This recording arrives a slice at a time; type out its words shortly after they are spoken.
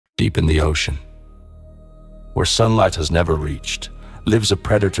Deep in the ocean, where sunlight has never reached, lives a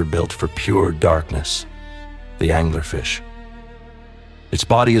predator built for pure darkness, the anglerfish. Its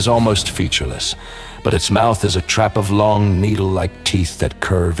body is almost featureless, but its mouth is a trap of long, needle-like teeth that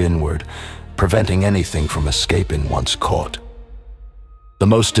curve inward, preventing anything from escaping once caught. The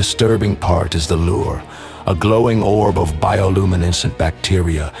most disturbing part is the lure. A glowing orb of bioluminescent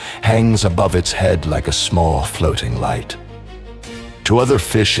bacteria hangs above its head like a small floating light. To other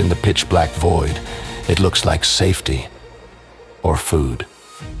fish in the pitch-black void, it looks like safety or food.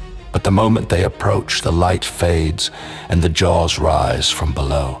 But the moment they approach, the light fades and the jaws rise from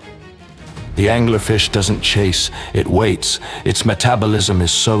below. The anglerfish doesn't chase, it waits. Its metabolism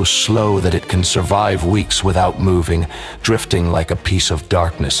is so slow that it can survive weeks without moving, drifting like a piece of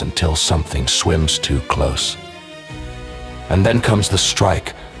darkness until something swims too close. And then comes the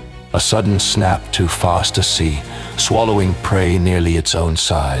strike, a sudden snap too fast to see, swallowing prey nearly its own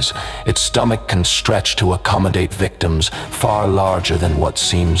size. Its stomach can stretch to accommodate victims far larger than what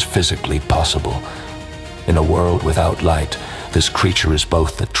seems physically possible. In a world without light, this creature is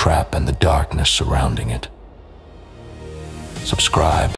both the trap and the darkness surrounding it. Subscribe.